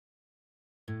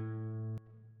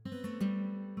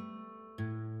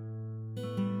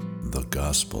The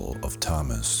Gospel of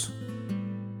Thomas.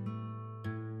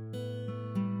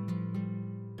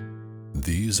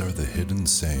 These are the hidden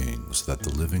sayings that the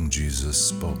living Jesus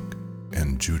spoke,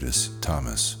 and Judas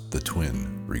Thomas, the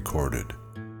twin, recorded.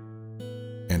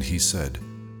 And he said,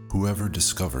 "Whoever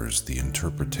discovers the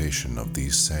interpretation of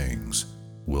these sayings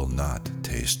will not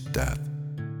taste death."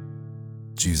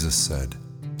 Jesus said,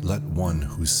 "Let one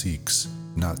who seeks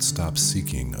not stop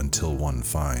seeking until one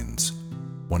finds.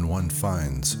 When one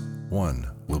finds, one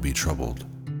will be troubled.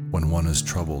 When one is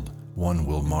troubled, one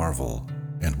will marvel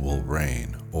and will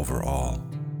reign over all."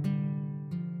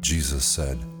 Jesus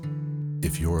said,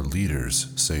 "If your leaders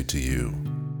say to you,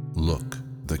 'Look,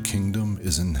 the kingdom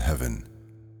is in heaven,'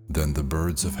 then the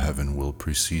birds of heaven will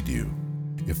precede you.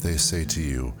 If they say to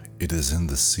you, 'It is in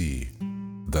the sea,'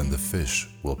 then the fish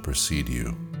will precede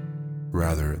you.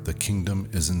 Rather, the kingdom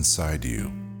is inside you,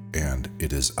 and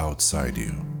it is outside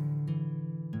you.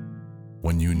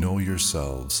 When you know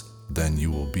yourselves, then you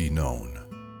will be known,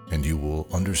 and you will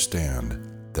understand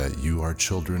that you are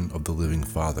children of the living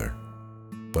Father.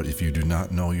 But if you do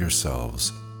not know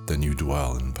yourselves, then you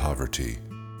dwell in poverty,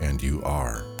 and you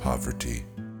are poverty."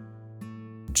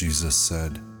 Jesus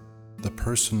said, "The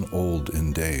person old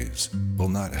in days will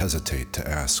not hesitate to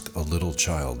ask a little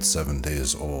child 7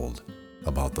 days old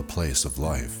about the place of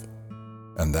life,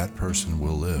 and that person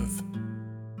will live.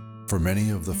 For many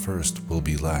of the first will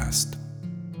be last,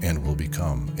 and will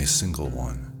become a single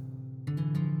one."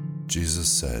 Jesus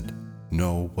said,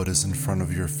 "Know what is in front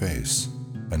of your face,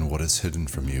 and what is hidden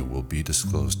from you will be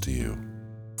disclosed to you.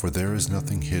 For there is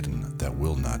nothing hidden that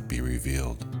will not be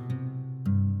revealed."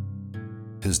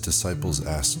 His disciples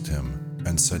asked him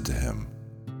and said to him,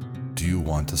 "Do you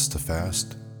want us to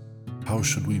fast? How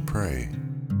should we pray?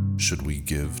 Should we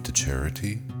give to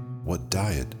charity? What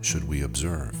diet should we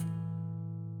observe?"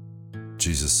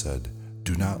 Jesus said,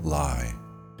 "Do not lie,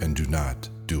 and do not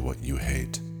do what you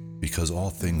hate, because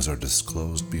all things are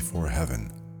disclosed before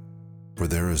heaven. For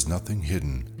there is nothing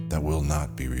hidden that will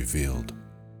not be revealed,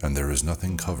 and there is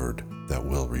nothing covered that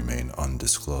will remain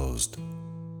undisclosed."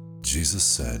 Jesus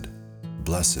said,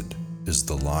 "Blessed is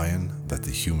the lion that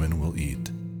the human will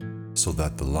eat, so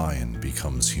that the lion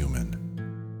becomes human.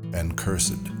 And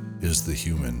cursed is the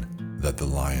human that the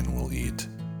lion will eat,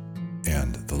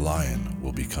 and the lion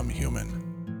will become human."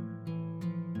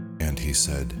 And he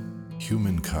said,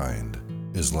 "Humankind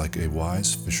is like a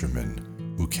wise fisherman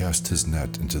who cast his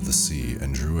net into the sea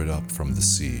and drew it up from the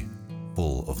sea,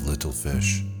 full of little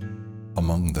fish.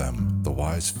 Among them the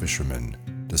wise fisherman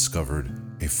discovered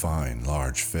a fine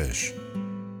large fish.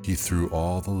 He threw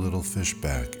all the little fish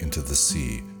back into the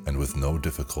sea, and with no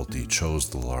difficulty chose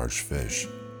the large fish.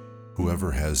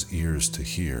 Whoever has ears to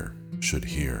hear should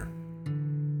hear."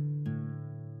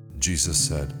 Jesus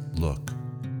said, "Look,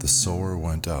 the sower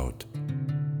went out,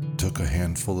 took a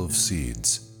handful of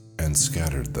seeds, and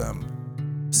scattered them.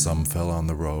 Some fell on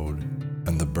the road,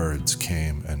 and the birds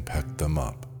came and pecked them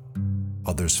up.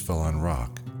 Others fell on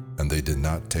rock, and they did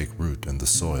not take root in the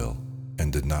soil,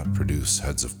 and did not produce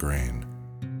heads of grain.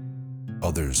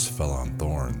 Others fell on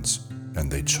thorns, and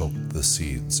they choked the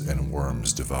seeds, and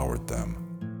worms devoured them.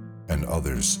 And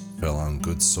others fell on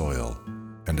good soil,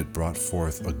 and it brought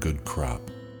forth a good crop.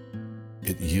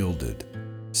 It yielded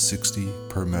 60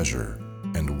 per measure,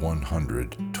 and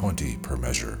 120 per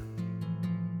measure."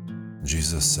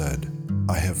 Jesus said,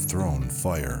 "I have thrown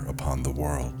fire upon the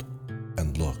world,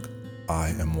 and look, I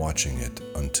am watching it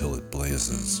until it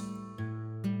blazes."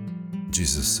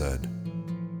 Jesus said,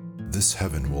 "This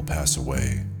heaven will pass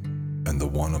away, and the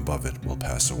one above it will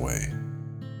pass away.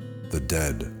 The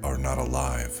dead are not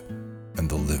alive, and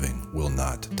the living will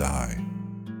not die.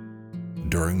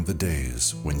 During the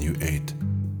days when you ate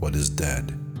what is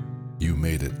dead, you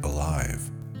made it alive.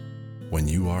 When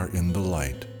you are in the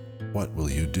light, what will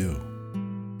you do?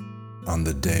 On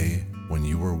the day when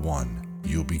you were one,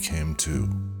 you became two.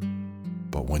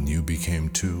 But when you became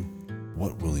two,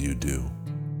 what will you do?"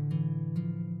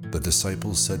 The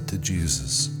disciples said to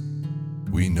Jesus,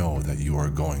 "We know that you are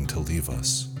going to leave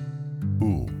us.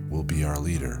 Who will be our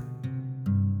leader?"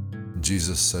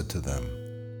 Jesus said to them,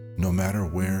 "No matter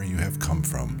where you have come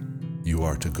from, you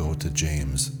are to go to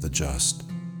James the just,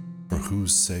 for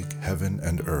whose sake heaven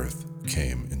and earth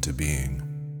came into being."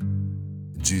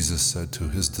 Jesus said to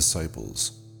his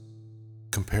disciples,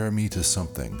 "Compare me to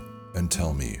something and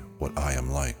tell me what I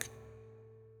am like."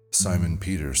 Simon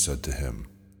Peter said to him,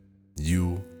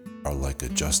 "You are like a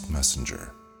just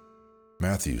messenger."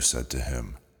 Matthew said to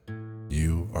him,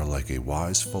 "You are like a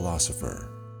wise philosopher."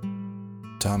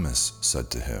 Thomas said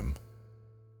to him,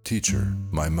 "Teacher,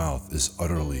 my mouth is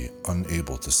utterly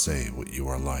unable to say what you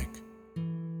are like."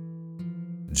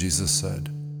 Jesus said,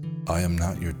 I am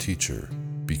not your teacher,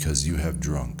 because you have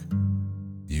drunk.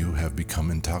 You have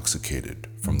become intoxicated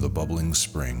from the bubbling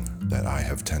spring that I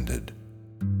have tended.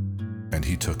 And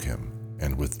he took him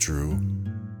and withdrew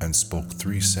and spoke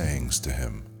 3 sayings to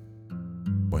him.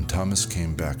 When Thomas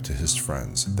came back to his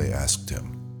friends, they asked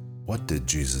him, "What did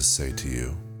Jesus say to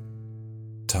you?"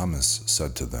 Thomas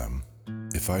said to them,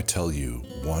 "If I tell you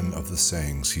one of the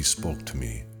sayings he spoke to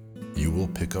me, you will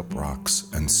pick up rocks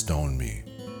and stone me,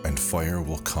 and fire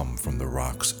will come from the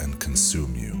rocks and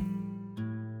consume you."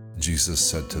 Jesus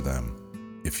said to them,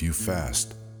 "If you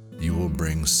fast, you will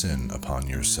bring sin upon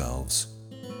yourselves,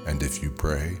 and if you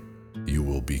pray, you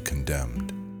will be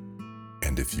condemned.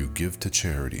 And if you give to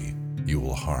charity, you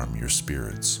will harm your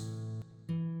spirits.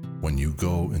 When you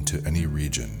go into any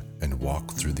region and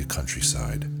walk through the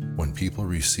countryside, when people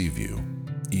receive you,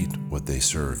 eat what they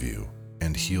serve you,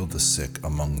 and heal the sick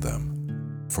among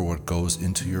them. For what goes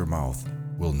into your mouth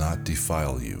will not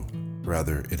defile you,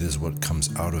 rather it is what comes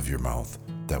out of your mouth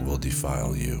that will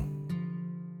defile you."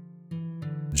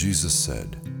 Jesus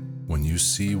said, "When you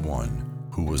see one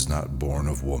who was not born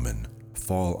of woman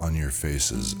fall on your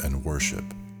faces and worship,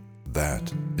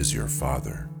 that is your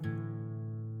Father."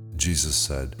 Jesus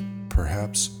said,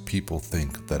 "Perhaps people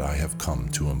think that I have come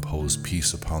to impose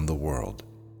peace upon the world.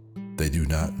 They do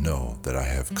not know that I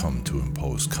have come to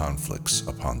impose conflicts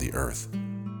upon the earth,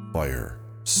 fire,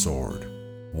 sword,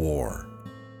 war.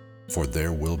 For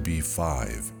there will be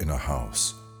 5 in a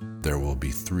house. There will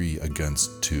be 3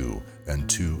 against 2, and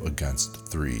 2 against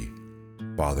 3,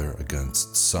 father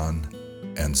against son,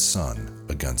 and son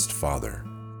against father,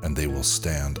 and they will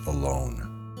stand alone."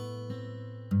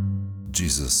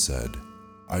 Jesus said,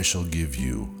 "I shall give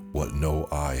you what no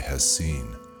eye has seen,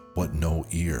 what no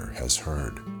ear has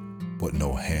heard, what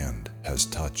no hand has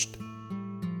touched,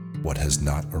 what has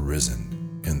not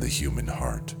arisen in the human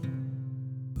heart."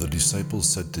 The disciples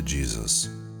said to Jesus,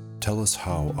 "Tell us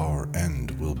how our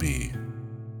end will be."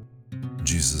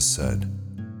 Jesus said,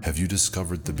 "Have you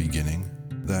discovered the beginning,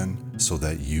 then, so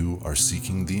that you are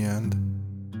seeking the end?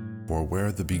 For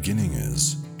where the beginning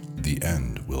is, the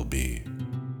end will be.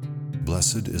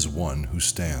 Blessed is one who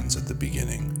stands at the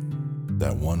beginning,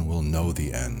 that one will know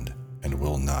the end and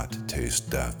will not taste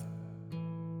death."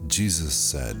 Jesus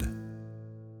said,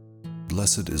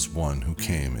 "Blessed is one who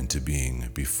came into being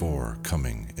before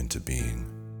coming into being.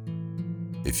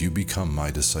 If you become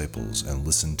my disciples and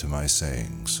listen to my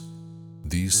sayings,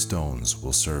 these stones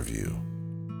will serve you.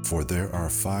 For there are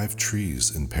 5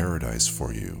 trees in paradise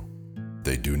for you.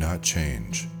 They do not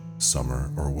change,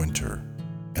 summer or winter,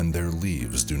 and their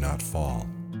leaves do not fall.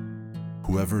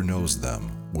 Whoever knows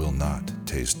them will not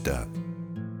taste death."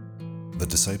 The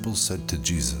disciples said to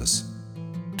Jesus,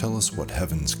 "Tell us what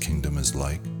heaven's kingdom is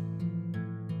like."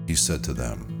 He said to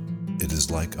them, "It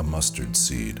is like a mustard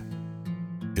seed.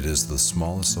 It is the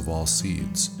smallest of all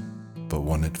seeds, but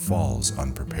when it falls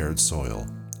on prepared soil,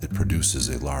 it produces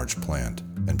a large plant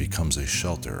and becomes a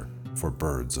shelter for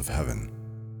birds of heaven."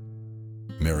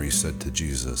 Mary said to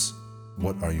Jesus,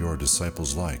 "What are your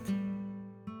disciples like?"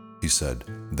 He said,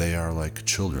 "They are like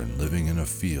children living in a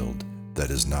field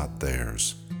that is not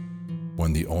theirs.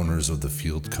 When the owners of the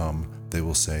field come, they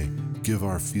will say, 'Give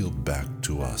our field back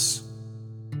to us.'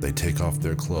 They take off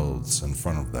their clothes in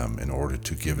front of them in order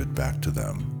to give it back to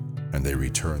them, and they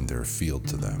return their field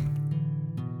to them.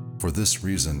 For this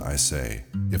reason I say,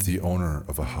 if the owner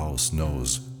of a house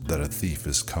knows that a thief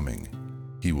is coming,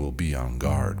 he will be on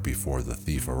guard before the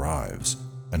thief arrives,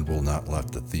 and will not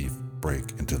let the thief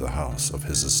break into the house of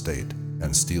his estate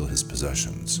and steal his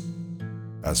possessions.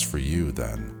 As for you,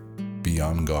 then, be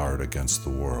on guard against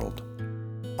the world.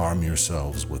 Arm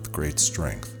yourselves with great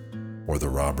strength, or the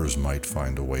robbers might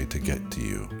find a way to get to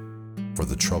you. For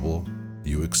the trouble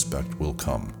you expect will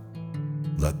come.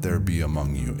 Let there be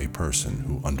among you a person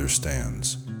who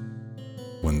understands.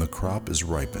 When the crop is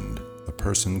ripened, a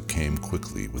person came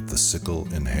quickly with the sickle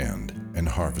in hand and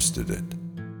harvested it.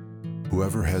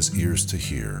 Whoever has ears to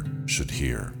hear should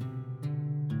hear."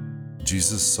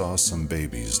 Jesus saw some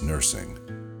babies nursing.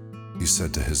 He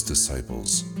said to his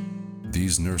disciples,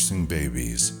 "These nursing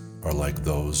babies are like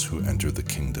those who enter the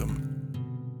kingdom."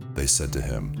 They said to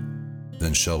him,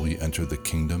 "Then shall we enter the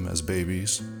kingdom as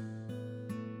babies?"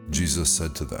 Jesus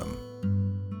said to them,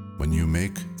 "When you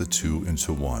make the 2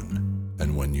 into one,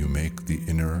 and when you make the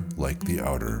inner like the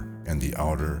outer, and the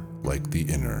outer like the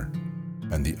inner,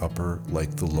 and the upper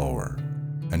like the lower,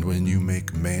 and when you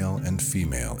make male and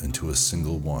female into a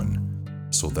single one,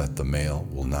 so that the male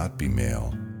will not be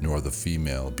male, nor the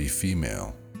female be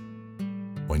female.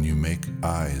 When you make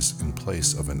eyes in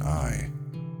place of an eye,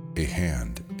 a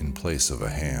hand in place of a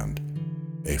hand,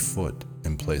 a foot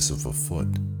in place of a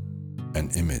foot, an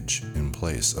image in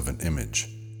place of an image.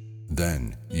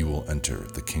 Then you will enter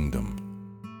the kingdom.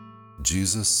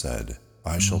 Jesus said,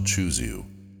 I shall choose you,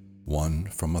 1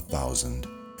 from 1,000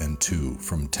 and 2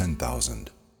 from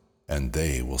 10,000, and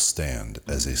they will stand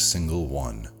as a single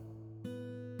one.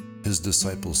 His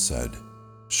disciples said,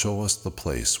 Show us the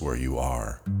place where you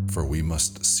are, for we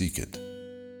must seek it.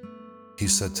 He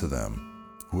said to them,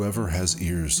 Whoever has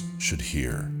ears should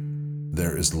hear.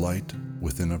 There is light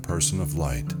within a person of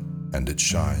light, and it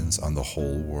shines on the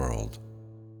whole world.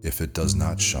 If it does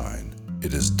not shine,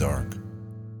 it is dark.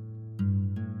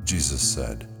 Jesus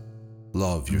said,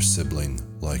 Love your sibling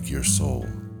like your soul.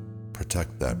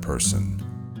 Protect that person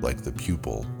like the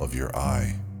pupil of your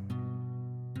eye.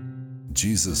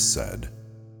 Jesus said,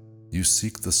 You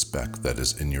seek the speck that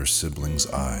is in your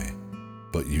sibling's eye,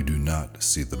 but you do not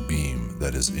see the beam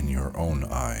that is in your own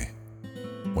eye.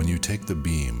 When you take the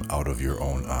beam out of your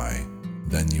own eye,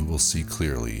 then you will see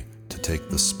clearly to take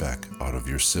the speck out of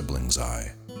your sibling's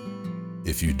eye.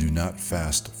 If you do not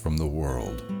fast from the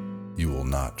world, you will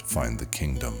not find the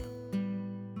kingdom.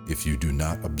 If you do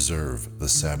not observe the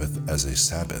Sabbath as a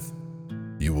Sabbath,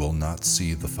 you will not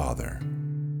see the Father.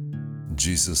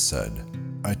 Jesus said,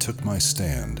 I took my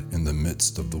stand in the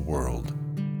midst of the world,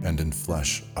 and in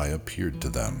flesh I appeared to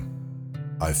them.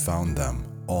 I found them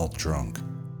all drunk,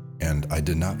 and I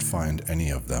did not find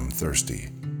any of them thirsty.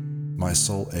 My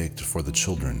soul ached for the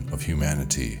children of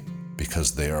humanity,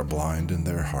 because they are blind in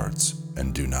their hearts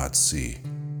and do not see.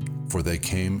 For they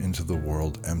came into the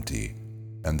world empty,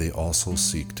 and they also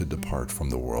seek to depart from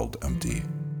the world empty.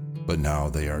 But now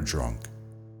they are drunk.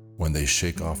 When they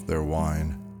shake off their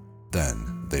wine,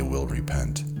 then they will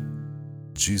repent.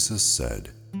 Jesus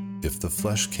said, If the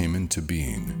flesh came into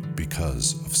being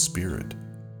because of spirit,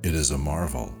 it is a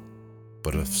marvel.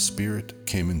 But if spirit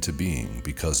came into being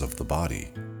because of the body,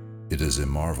 it is a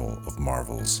marvel of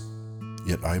marvels.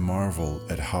 Yet I marvel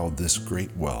at how this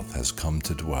great wealth has come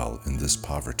to dwell in this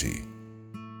poverty.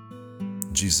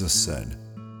 Jesus said,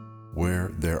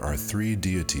 Where there are 3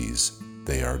 deities,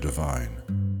 they are divine.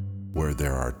 Where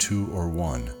there are 2 or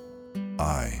 1,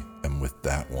 I am with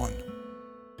that one.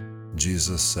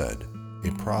 Jesus said,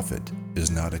 A prophet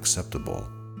is not acceptable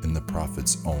in the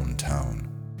prophet's own town.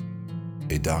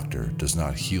 A doctor does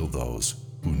not heal those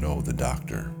who know the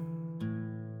doctor.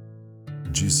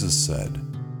 Jesus said,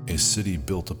 A city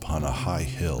built upon a high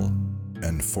hill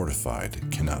and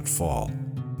fortified cannot fall,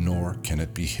 nor can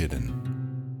it be hidden.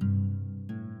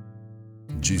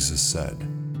 Jesus said,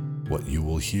 What you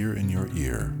will hear in your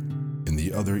ear, in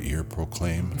the other ear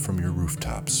proclaim from your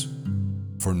rooftops.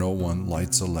 For no one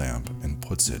lights a lamp and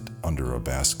puts it under a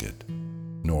basket,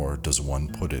 nor does one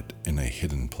put it in a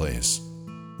hidden place.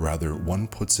 Rather, one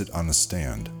puts it on a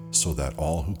stand, so that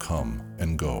all who come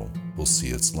and go will see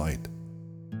its light.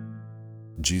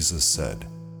 Jesus said,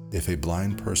 If a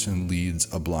blind person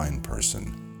leads a blind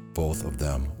person, both of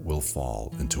them will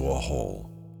fall into a hole.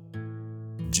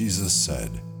 Jesus said,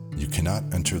 You cannot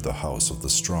enter the house of the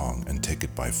strong and take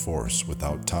it by force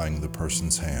without tying the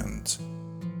person's hands.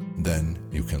 Then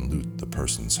you can loot the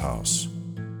person's house.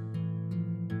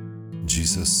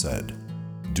 Jesus said,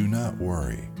 Do not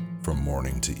worry from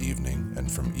morning to evening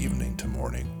and from evening to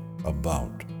morning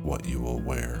about what you will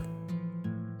wear.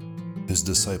 His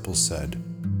disciples said,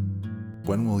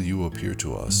 When will you appear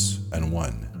to us, and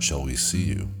when shall we see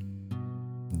you?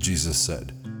 Jesus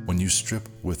said, When you strip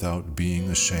without being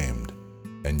ashamed,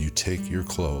 and you take your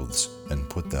clothes and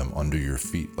put them under your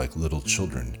feet like little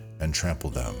children and trample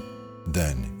them,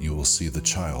 then you will see the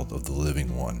child of the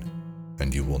living one,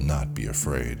 and you will not be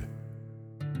afraid.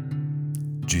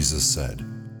 Jesus said,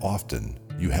 Often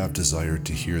you have desired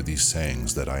to hear these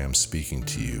sayings that I am speaking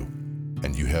to you,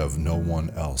 and you have no one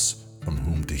else from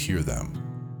whom to hear them.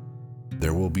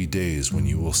 There will be days when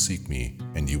you will seek me,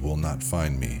 and you will not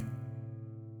find me.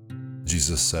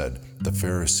 Jesus said, The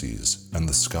Pharisees and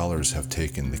the scholars have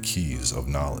taken the keys of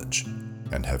knowledge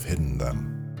and have hidden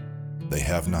them. They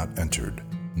have not entered,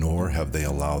 nor have they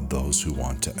allowed those who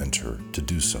want to enter to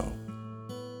do so.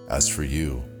 As for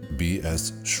you, be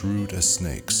as shrewd as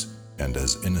snakes and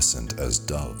as innocent as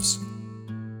doves.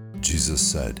 Jesus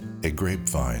said, A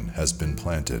grapevine has been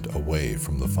planted away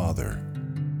from the Father.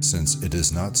 Since it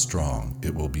is not strong,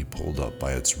 it will be pulled up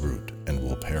by its root and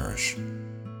will perish.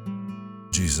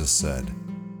 Jesus said,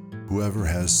 Whoever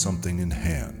has something in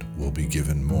hand will be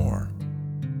given more,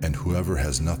 and whoever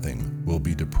has nothing will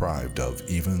be deprived of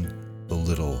even the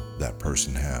little that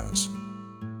person has.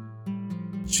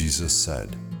 Jesus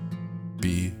said,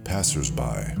 Be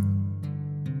passers-by.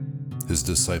 His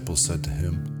disciples said to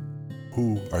him,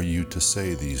 Who are you to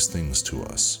say these things to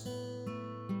us?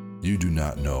 You do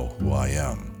not know who I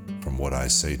am, from what I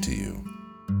say to you.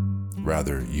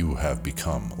 Rather, you have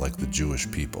become like the Jewish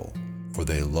people, for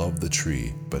they love the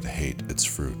tree but hate its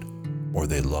fruit, or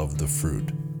they love the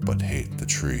fruit but hate the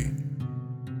tree.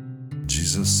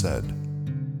 Jesus said,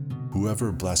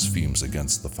 "Whoever blasphemes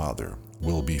against the Father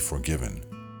will be forgiven,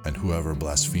 and whoever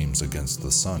blasphemes against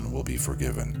the Son will be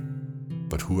forgiven.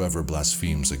 But whoever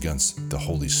blasphemes against the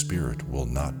Holy Spirit will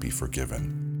not be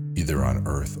forgiven, either on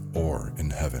earth or in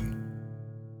heaven."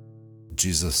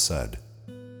 Jesus said,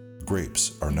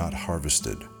 "Grapes are not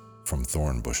harvested from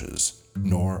thorn bushes,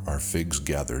 nor are figs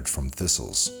gathered from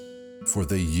thistles, for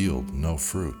they yield no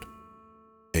fruit.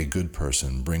 A good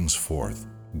person brings forth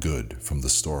good from the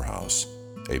storehouse.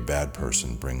 A bad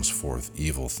person brings forth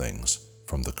evil things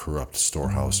from the corrupt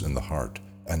storehouse in the heart,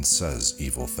 and says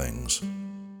evil things.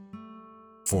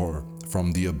 For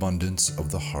from the abundance of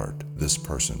the heart this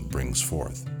person brings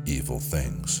forth evil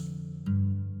things."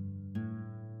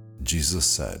 Jesus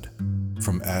said,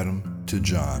 "From Adam to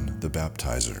John the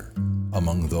Baptizer,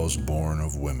 among those born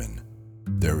of women,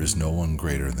 there is no one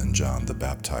greater than John the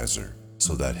Baptizer,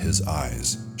 so that his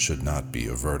eyes should not be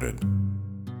averted.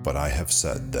 But I have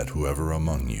said that whoever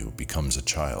among you becomes a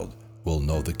child will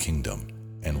know the kingdom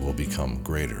and will become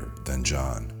greater than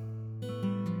John."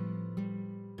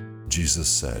 Jesus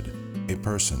said, "A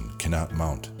person cannot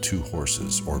mount 2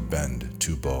 horses or bend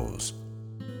 2 bows.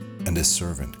 And a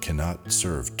servant cannot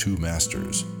serve 2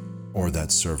 masters, or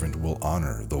that servant will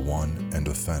honor the one and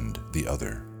offend the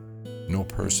other. No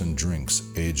person drinks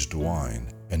aged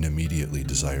wine and immediately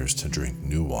desires to drink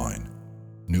new wine.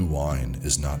 New wine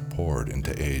is not poured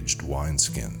into aged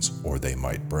wineskins, or they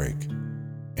might break.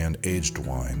 And aged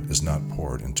wine is not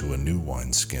poured into a new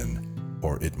wineskin,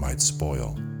 or it might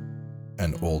spoil.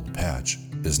 An old patch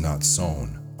is not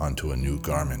sewn onto a new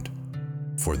garment,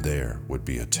 for there would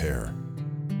be a tear."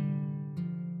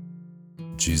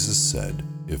 Jesus said,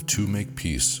 "If 2 make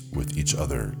peace with each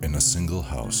other in a single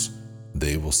house,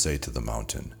 they will say to the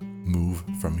mountain, 'Move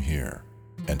from here,'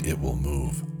 and it will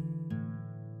move."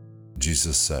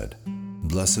 Jesus said,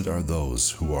 "Blessed are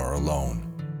those who are alone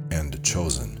and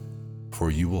chosen, for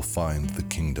you will find the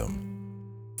kingdom.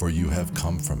 For you have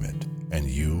come from it, and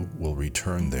you will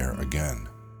return there again."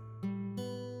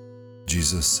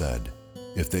 Jesus said,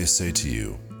 "If they say to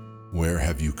you, 'Where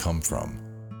have you come from?'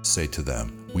 say to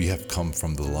them, 'We have come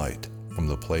from the light, from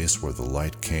the place where the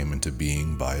light came into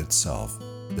being by itself,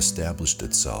 established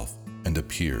itself, and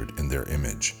appeared in their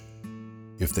image.'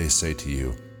 If they say to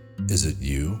you, 'Is it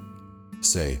you?'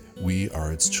 say, 'We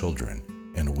are its children,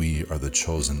 and we are the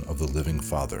chosen of the living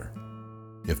Father.'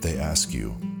 If they ask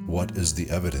you, 'What is the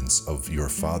evidence of your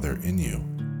Father in you?'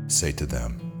 say to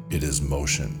them, 'It is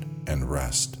motion and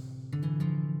rest.'"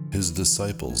 His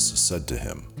disciples said to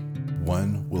him,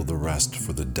 "When will the rest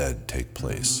for the dead take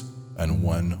place, and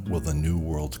when will the new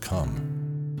world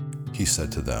come?" He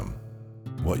said to them,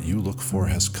 "What you look for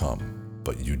has come,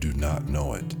 but you do not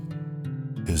know it."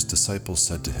 His disciples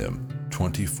said to him,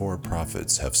 24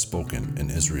 prophets have spoken in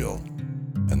Israel,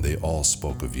 and they all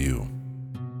spoke of you."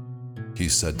 He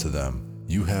said to them,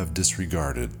 "You have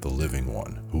disregarded the living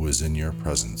one who is in your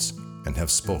presence, and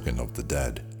have spoken of the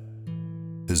dead."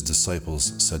 His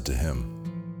disciples said to him,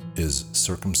 "Is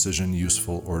circumcision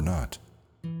useful or not?"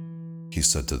 He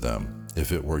said to them,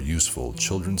 "If it were useful,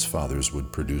 children's fathers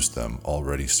would produce them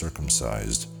already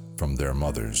circumcised from their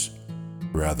mothers.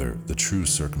 Rather, the true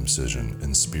circumcision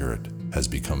in spirit has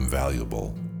become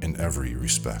valuable in every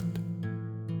respect."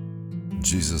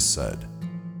 Jesus said,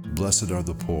 "Blessed are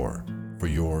the poor, for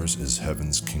yours is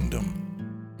heaven's kingdom."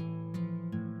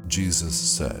 Jesus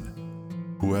said,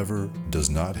 "Whoever does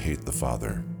not hate the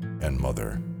father and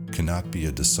mother cannot be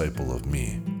a disciple of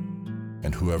me,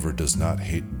 and whoever does not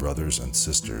hate brothers and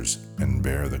sisters and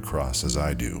bear the cross as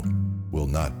I do will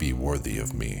not be worthy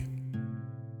of me."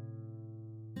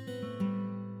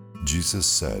 Jesus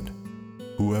said,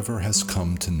 "Whoever has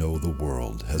come to know the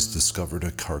world has discovered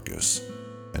a carcass,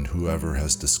 and whoever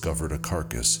has discovered a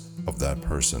carcass, of that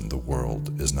person the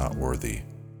world is not worthy."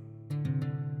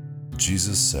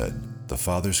 Jesus said, "The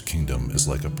Father's kingdom is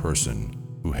like a person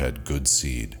who had good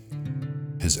seed.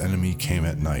 His enemy came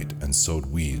at night and sowed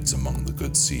weeds among the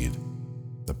good seed.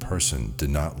 The person did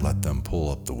not let them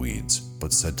pull up the weeds,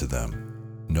 but said to them,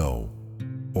 'No,'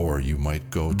 or you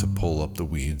might go to pull up the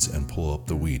weeds and pull up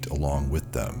the wheat along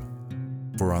with them.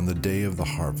 For on the day of the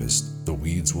harvest the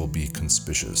weeds will be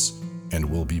conspicuous and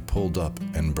will be pulled up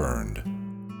and burned."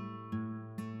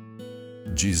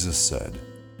 Jesus said,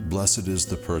 "Blessed is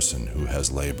the person who has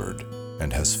labored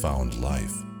and has found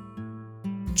life."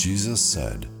 Jesus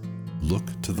said,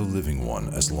 "Look to the living one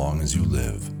as long as you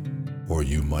live, or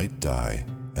you might die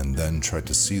and then try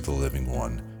to see the living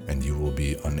one and you will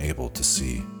be unable to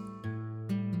see."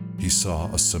 He saw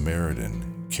a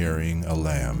Samaritan carrying a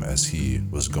lamb as he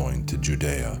was going to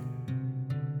Judea.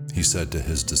 He said to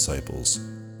his disciples,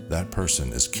 "That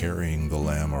person is carrying the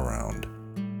lamb around."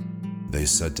 They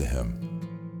said to him,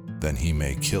 "Then he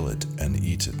may kill it and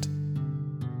eat it."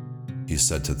 He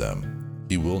said to them,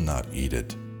 "He will not eat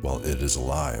it while it is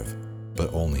alive,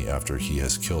 but only after he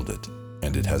has killed it,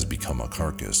 and it has become a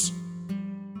carcass."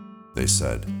 They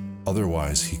said,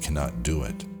 "Otherwise he cannot do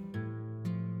it."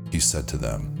 He said to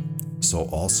them, "So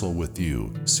also with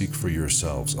you seek for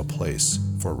yourselves a place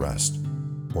for rest,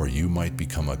 or you might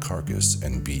become a carcass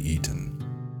and be eaten."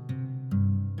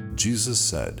 Jesus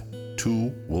said,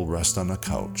 "Two will rest on a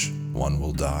couch, one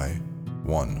will die,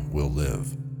 one will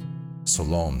live."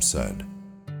 Salome said,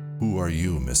 "Who are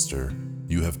you, mister?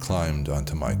 You have climbed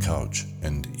onto my couch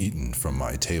and eaten from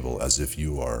my table as if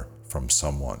you are from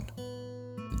someone."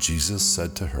 Jesus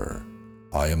said to her,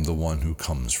 "I am the one who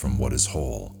comes from what is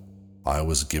whole. I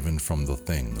was given from the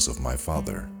things of my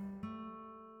Father.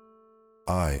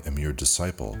 I am your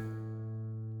disciple.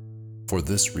 For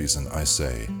this reason I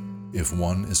say, if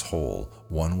one is whole,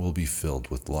 one will be filled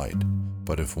with light,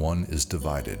 but if one is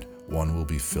divided, one will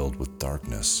be filled with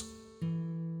darkness."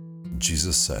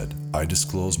 Jesus said, "I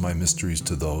disclose my mysteries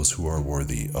to those who are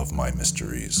worthy of my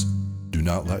mysteries. Do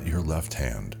not let your left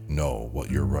hand know what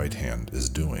your right hand is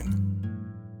doing."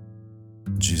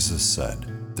 Jesus said,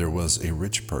 "There was a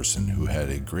rich person who had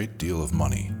a great deal of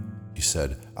money. He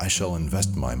said, 'I shall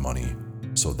invest my money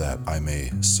so that I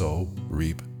may sow,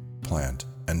 reap, plant,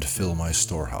 and fill my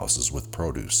storehouses with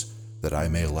produce, that I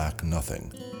may lack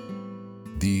nothing.'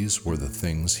 These were the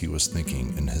things he was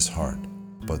thinking in his heart,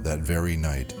 but that very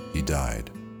night he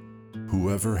died.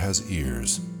 Whoever has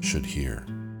ears should hear."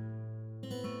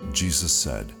 Jesus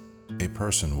said, "A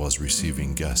person was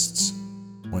receiving guests.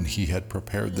 When he had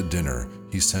prepared the dinner,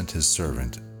 he sent his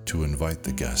servant to invite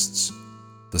the guests.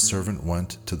 The servant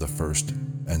went to the first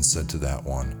and said to that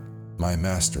one, 'My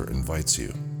master invites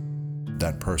you.'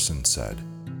 That person said,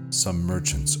 'Some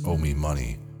merchants owe me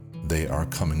money. They are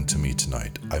coming to me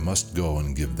tonight. I must go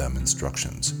and give them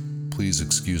instructions. Please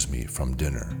excuse me from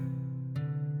dinner.'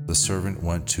 The servant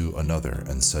went to another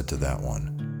and said to that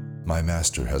one, 'My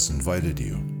master has invited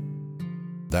you.'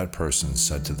 That person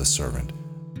said to the servant,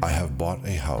 'I have bought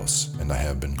a house, and I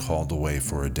have been called away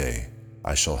for a day.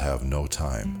 I shall have no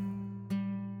time.'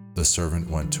 The servant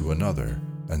went to another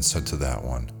and said to that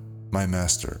one, 'My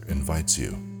master invites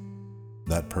you.'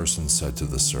 That person said to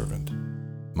the servant,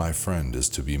 'My friend is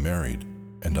to be married,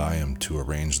 and I am to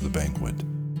arrange the banquet.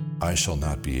 I shall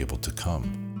not be able to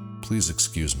come. Please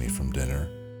excuse me from dinner.'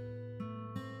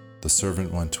 The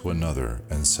servant went to another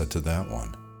and said to that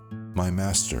one, 'My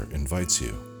master invites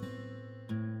you.'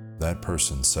 That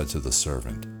person said to the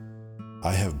servant,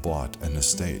 'I have bought an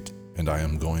estate, and I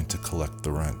am going to collect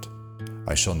the rent.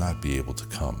 I shall not be able to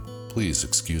come. Please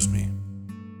excuse me.'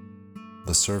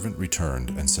 The servant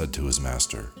returned and said to his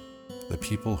master, 'The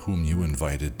people whom you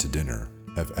invited to dinner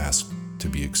have asked to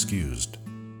be excused.'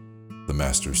 The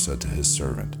master said to his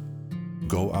servant,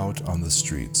 'Go out on the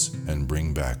streets and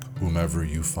bring back whomever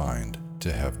you find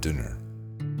to have dinner.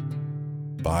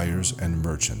 Buyers and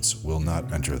merchants will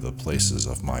not enter the places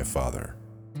of my Father.'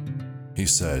 He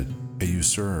said, 'A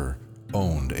usurer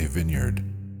owned a vineyard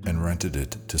and rented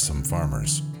it to some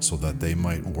farmers so that they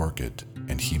might work it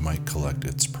and he might collect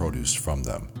its produce from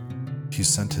them. He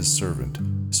sent his servant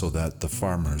so that the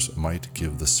farmers might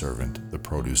give the servant the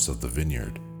produce of the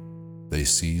vineyard. They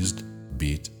seized,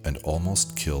 beat, and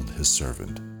almost killed his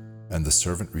servant, and the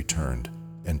servant returned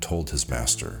and told his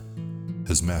master.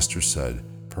 His master said,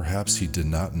 'Perhaps he did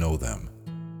not know them.'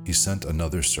 He sent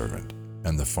another servant,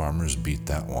 and the farmers beat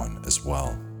that one as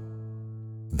well.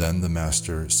 Then the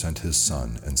master sent his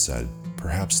son and said,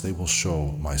 'Perhaps they will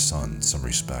show my son some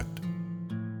respect.'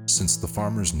 Since the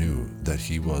farmers knew that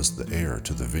he was the heir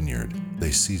to the vineyard,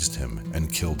 they seized him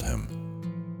and killed him.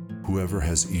 Whoever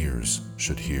has ears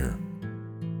should hear."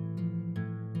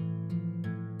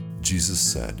 Jesus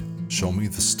said, "Show me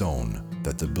the stone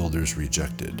that the builders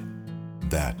rejected.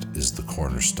 That is the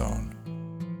cornerstone."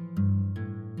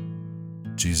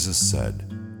 Jesus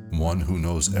said, "One who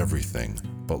knows everything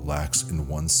but lacks in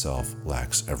oneself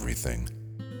lacks everything."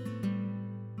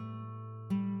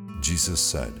 Jesus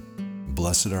said,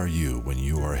 "Blessed are you when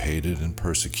you are hated and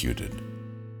persecuted,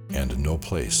 and no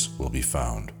place will be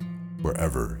found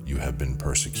wherever you have been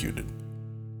persecuted."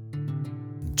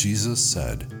 Jesus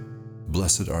said,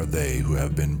 "Blessed are they who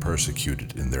have been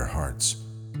persecuted in their hearts.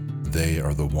 They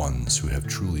are the ones who have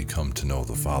truly come to know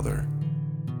the Father.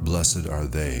 Blessed are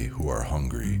they who are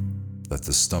hungry, that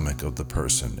the stomach of the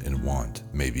person in want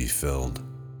may be filled."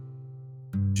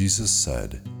 Jesus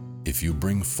said, "If you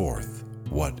bring forth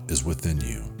what is within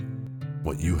you,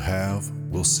 what you have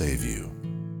will save you.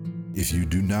 If you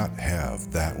do not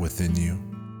have that within you,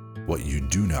 what you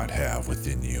do not have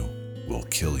within you will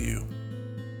kill you."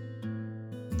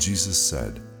 Jesus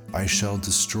said, "I shall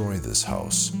destroy this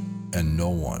house, and no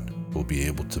one will be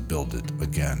able to build it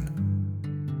again."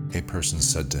 A person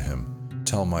said to him,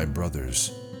 "Tell my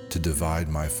brothers to divide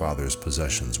my father's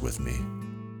possessions with me."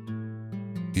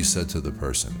 He said to the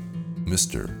person,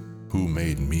 "Mister, who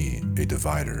made me a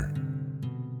divider?"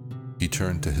 He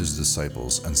turned to his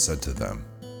disciples and said to them,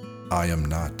 "I am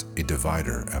not a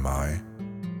divider, am I?"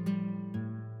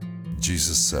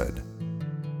 Jesus said,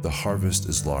 "The harvest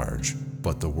is large,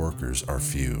 but the workers are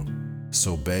few.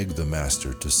 So beg the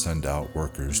master to send out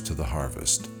workers to the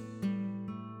harvest."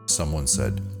 Someone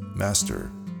said,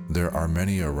 "Master, there are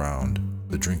many around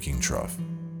the drinking trough,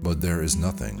 but there is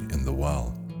nothing in the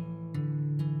well."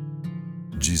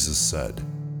 Jesus said,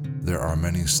 "There are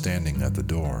many standing at the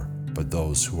door, but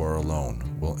those who are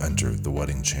alone will enter the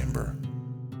wedding chamber."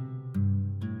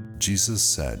 Jesus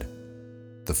said,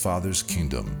 "The Father's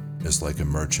kingdom is like a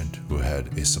merchant who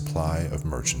had a supply of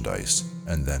merchandise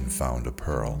and then found a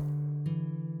pearl.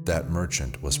 That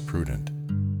merchant was prudent.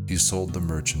 He sold the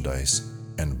merchandise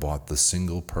and bought the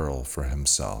single pearl for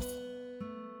himself.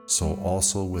 So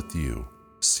also with you,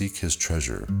 seek his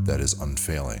treasure that is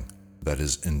unfailing, that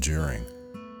is enduring,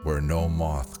 where no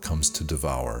moth comes to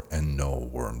devour and no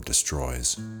worm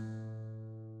destroys."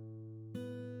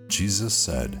 Jesus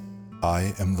said,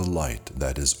 "I am the light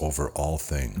that is over all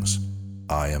things.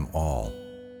 I am all.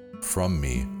 From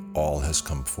me all has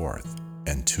come forth,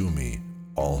 and to me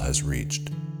all has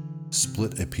reached.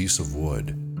 Split a piece of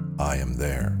wood, I am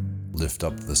there. Lift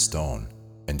up the stone,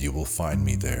 and you will find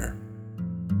me there."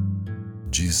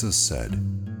 Jesus said,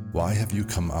 "Why have you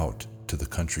come out to the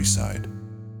countryside?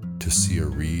 To see a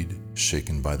reed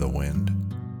shaken by the wind,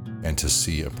 and to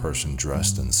see a person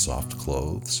dressed in soft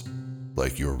clothes,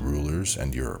 like your rulers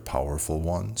and your powerful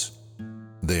ones?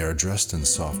 They are dressed in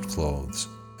soft clothes,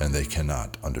 and they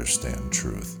cannot understand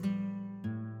truth."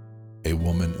 A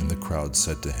woman in the crowd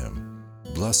said to him,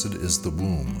 "Blessed is the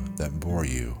womb that bore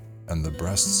you, and the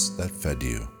breasts that fed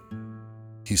you."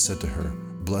 He said to her,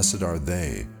 "Blessed are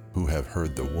they who have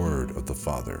heard the word of the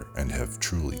Father and have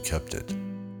truly kept it.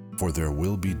 For there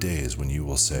will be days when you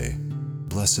will say,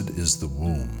 'Blessed is the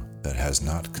womb that has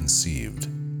not conceived,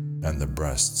 and the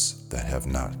breasts that have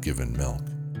not given milk.'"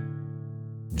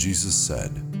 Jesus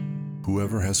said,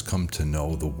 "Whoever has come to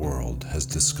know the world has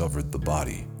discovered the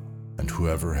body, and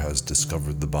whoever has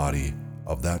discovered the body,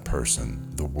 of that person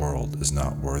the world is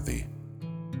not worthy."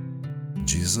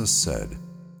 Jesus said,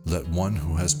 "Let one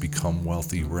who has become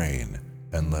wealthy reign,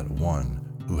 and let one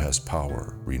who has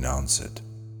power renounce it."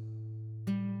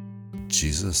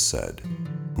 Jesus said,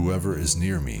 "Whoever is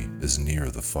near me is near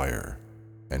the fire,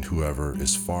 and whoever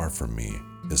is far from me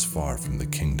is far from the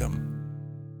kingdom."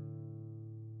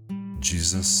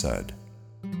 Jesus said,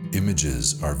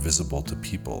 "Images are visible to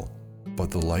people,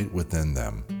 but the light within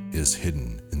them is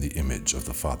hidden in the image of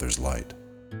the Father's light.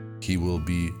 He will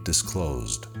be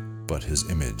disclosed, but his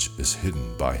image is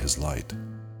hidden by his light."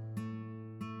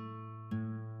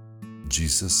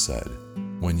 Jesus said,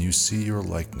 "When you see your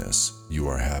likeness, you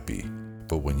are happy,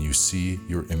 but when you see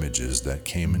your images that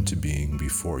came into being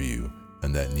before you,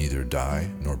 and that neither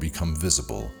die nor become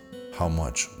visible, how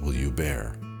much will you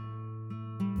bear?"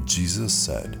 Jesus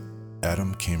said,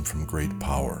 "Adam came from great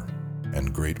power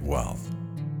and great wealth,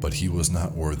 but he was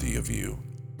not worthy of you.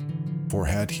 For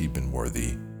had he been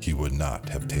worthy, he would not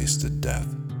have tasted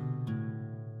death."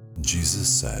 Jesus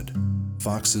said,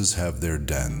 "Foxes have their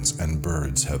dens and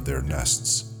birds have their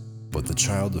nests, but the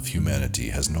child of humanity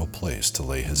has no place to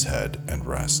lay his head and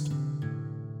rest."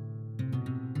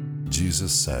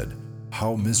 Jesus said,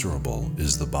 "How miserable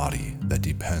is the body that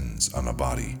depends on a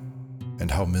body, and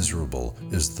how miserable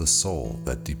is the soul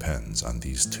that depends on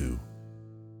these two."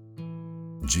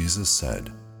 Jesus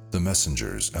said, "The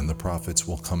messengers and the prophets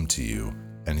will come to you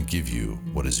and give you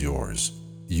what is yours.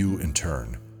 You, in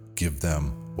turn, give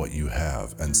them what you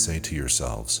have and say to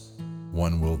yourselves,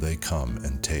 'When will they come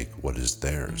and take what is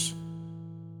theirs?'"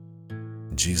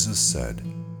 Jesus said,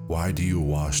 "Why do you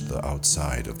wash the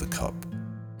outside of the cup?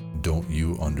 Don't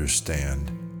you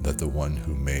understand that the one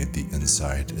who made the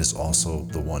inside is also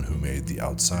the one who made the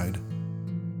outside?"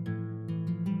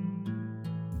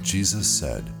 Jesus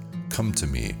said, "Come to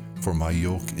me, for my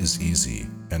yoke is easy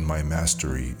and my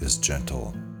mastery is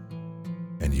gentle,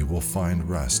 and you will find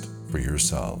rest for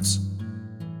yourselves."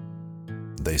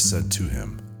 They said to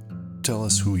him, "Tell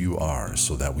us who you are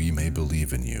so that we may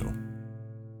believe in you."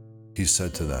 He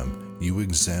said to them, "You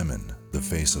examine the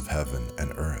face of heaven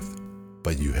and earth,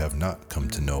 but you have not come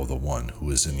to know the one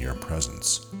who is in your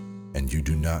presence, and you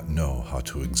do not know how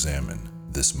to examine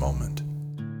this moment.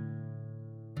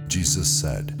 Jesus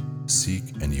said,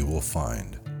 "Seek and you will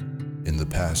find." In the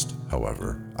past,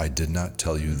 however, I did not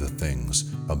tell you the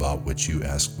things about which you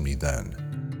asked me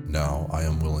then. Now I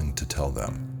am willing to tell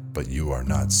them, but you are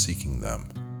not seeking them.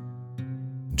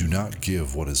 Do not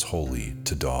give what is holy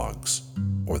to dogs,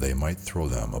 or they might throw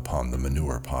them upon the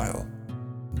manure pile.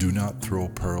 Do not throw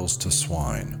pearls to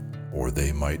swine, or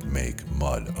they might make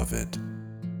mud of it.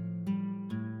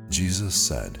 Jesus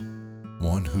said,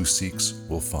 "One who seeks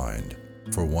will find,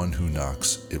 for one who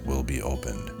knocks it will be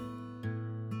opened."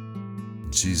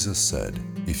 Jesus said,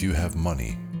 "If you have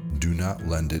money, do not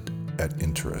lend it at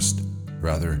interest.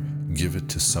 Rather, give it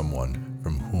to someone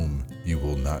from whom you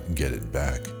will not get it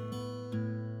back."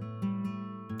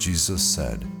 Jesus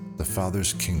said, "The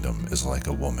Father's kingdom is like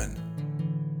a woman.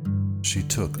 She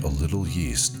took a little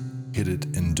yeast, hid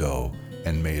it in dough,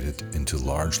 and made it into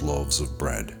large loaves of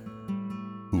bread.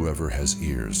 Whoever has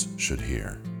ears should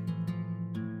hear."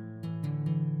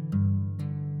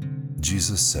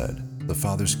 Jesus said, "The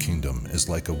Father's kingdom is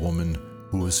like a woman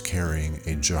who was carrying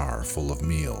a jar full of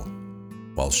meal.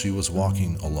 While she was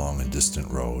walking along a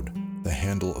distant road, the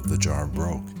handle of the jar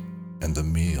broke, and the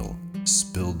meal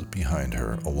spilled behind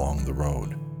her along the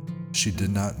road. She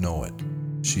did not know it.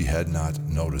 She had not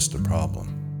noticed a problem.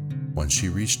 When she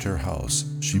reached her house,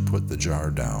 she put the jar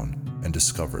down and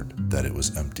discovered that it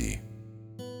was empty."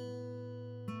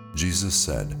 Jesus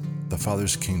said, "The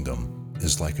Father's kingdom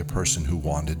is like a person who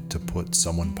wanted to put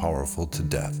someone powerful to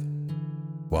death.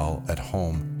 While at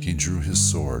home, he drew his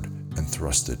sword and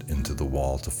thrust it into the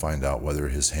wall to find out whether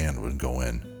his hand would go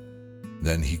in.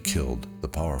 Then he killed the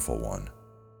powerful one.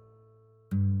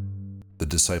 The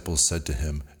disciples said to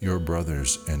him, "Your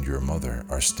brothers and your mother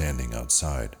are standing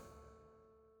outside."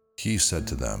 He said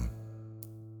to them,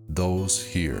 "Those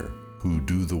here who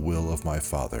do the will of my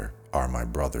Father are my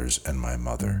brothers and my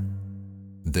mother.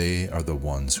 They are the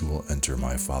ones who will enter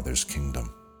my Father's kingdom."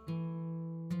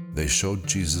 They showed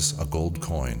Jesus a gold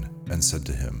coin and said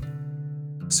to him,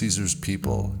 "Caesar's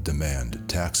people demand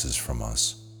taxes from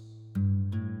us."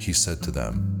 He said to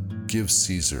them, "Give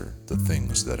Caesar the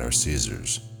things that are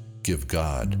Caesar's. Give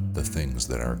God the things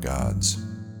that are God's.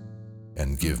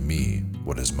 And give me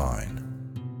what is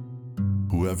mine.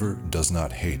 Whoever does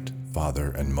not hate father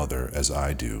and mother as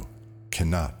I do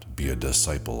cannot be a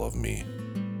disciple of me.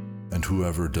 And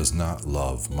whoever does not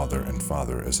love mother and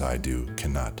father as I do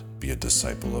cannot be a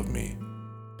disciple of me.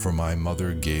 For my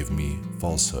mother gave me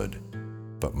falsehood,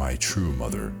 but my true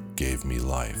mother gave me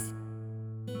life."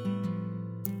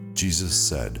 Jesus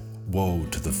said, "Woe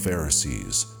to the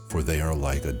Pharisees, for they are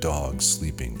like a dog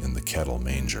sleeping in the cattle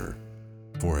manger,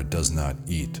 for it does not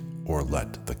eat or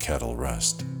let the cattle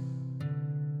rest."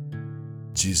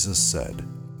 Jesus said,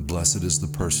 "Blessed is the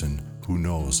person who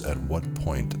knows at what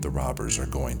point the robbers are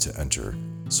going to enter,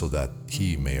 so that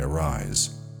he may arise,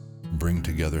 bring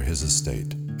together his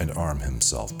estate, and arm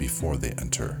himself before they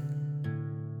enter."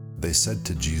 They said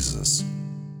to Jesus,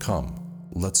 "Come,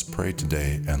 let's pray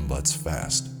today and let's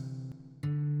fast."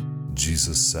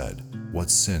 Jesus said, "What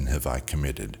sin have I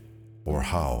committed, or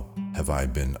how have I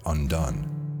been undone?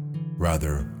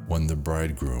 Rather, when the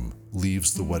bridegroom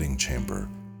leaves the wedding chamber,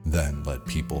 then let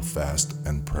people fast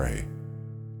and pray."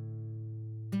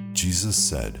 Jesus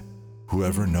said,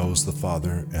 "Whoever knows the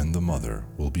father and the mother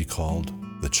will be called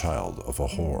the child of a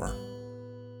whore."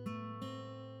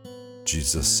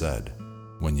 Jesus said,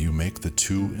 "When you make the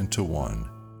two into one,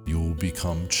 you will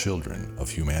become children of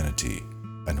humanity,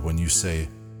 and when you say,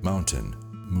 'Mountain,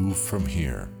 move from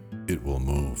here,' it will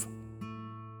move."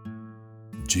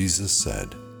 Jesus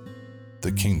said,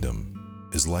 "The kingdom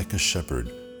is like a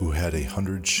shepherd who had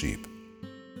 100 sheep.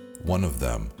 One of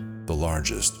them, the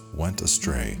largest, went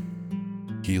astray.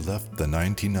 He left the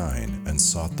 99 and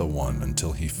sought the one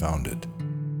until he found it.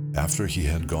 After he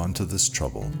had gone to this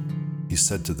trouble, he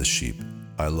said to the sheep,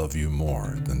 'I love you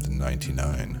more than the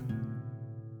 99.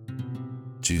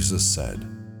 Jesus said,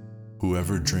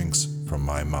 "Whoever drinks from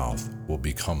my mouth will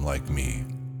become like me.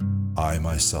 I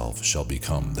myself shall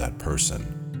become that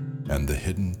person, and the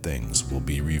hidden things will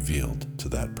be revealed to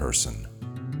that person."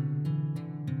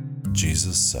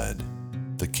 Jesus said,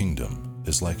 "The kingdom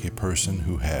is like a person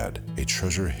who had a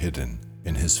treasure hidden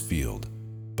in his field,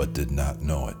 but did not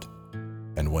know it.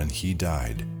 And when he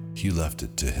died, he left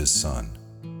it to his son.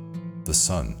 The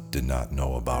son did not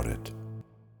know about it.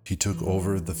 He took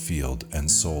over the field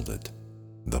and sold it.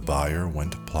 The buyer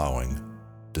went plowing,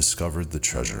 discovered the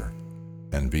treasure,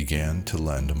 and began to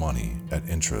lend money at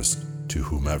interest to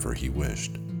whomever he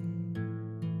wished.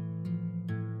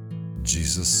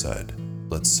 Jesus said,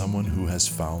 "Let someone who has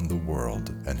found the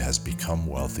world and has become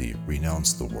wealthy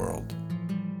renounce the world."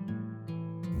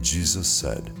 Jesus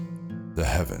said, "The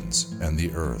heavens and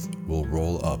the earth will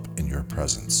roll up in your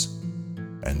presence,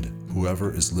 and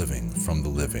whoever is living from the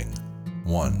living,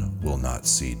 one will not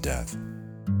see death."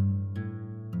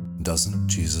 Doesn't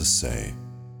Jesus say,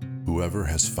 "Whoever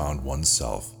has found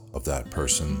oneself, of that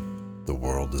person, the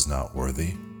world is not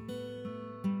worthy"?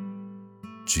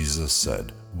 Jesus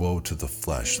said, "Woe to the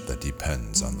flesh that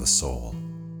depends on the soul.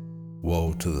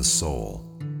 Woe to the soul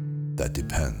that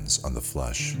depends on the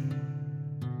flesh."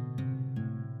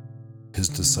 His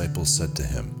disciples said to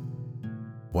him,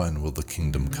 "When will the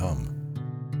kingdom come?"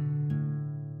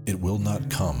 It will not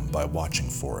come by watching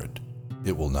for it.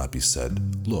 It will not be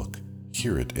said, "Look,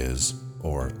 here it is,"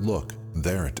 or "Look,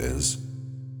 there it is."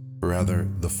 Rather,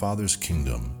 the Father's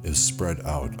kingdom is spread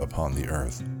out upon the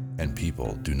earth, and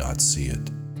people do not see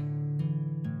it.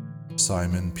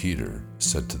 Simon Peter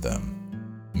said to them,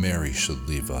 "Mary should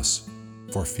leave us,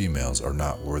 for females are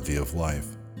not worthy of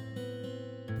life."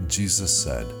 Jesus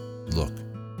said, "Look,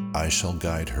 I shall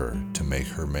guide her to make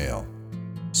her male,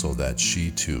 so that she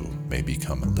too may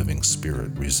become a living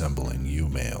spirit resembling you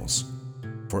males.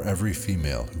 For every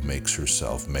female who makes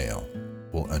herself male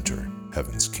will enter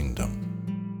heaven's kingdom."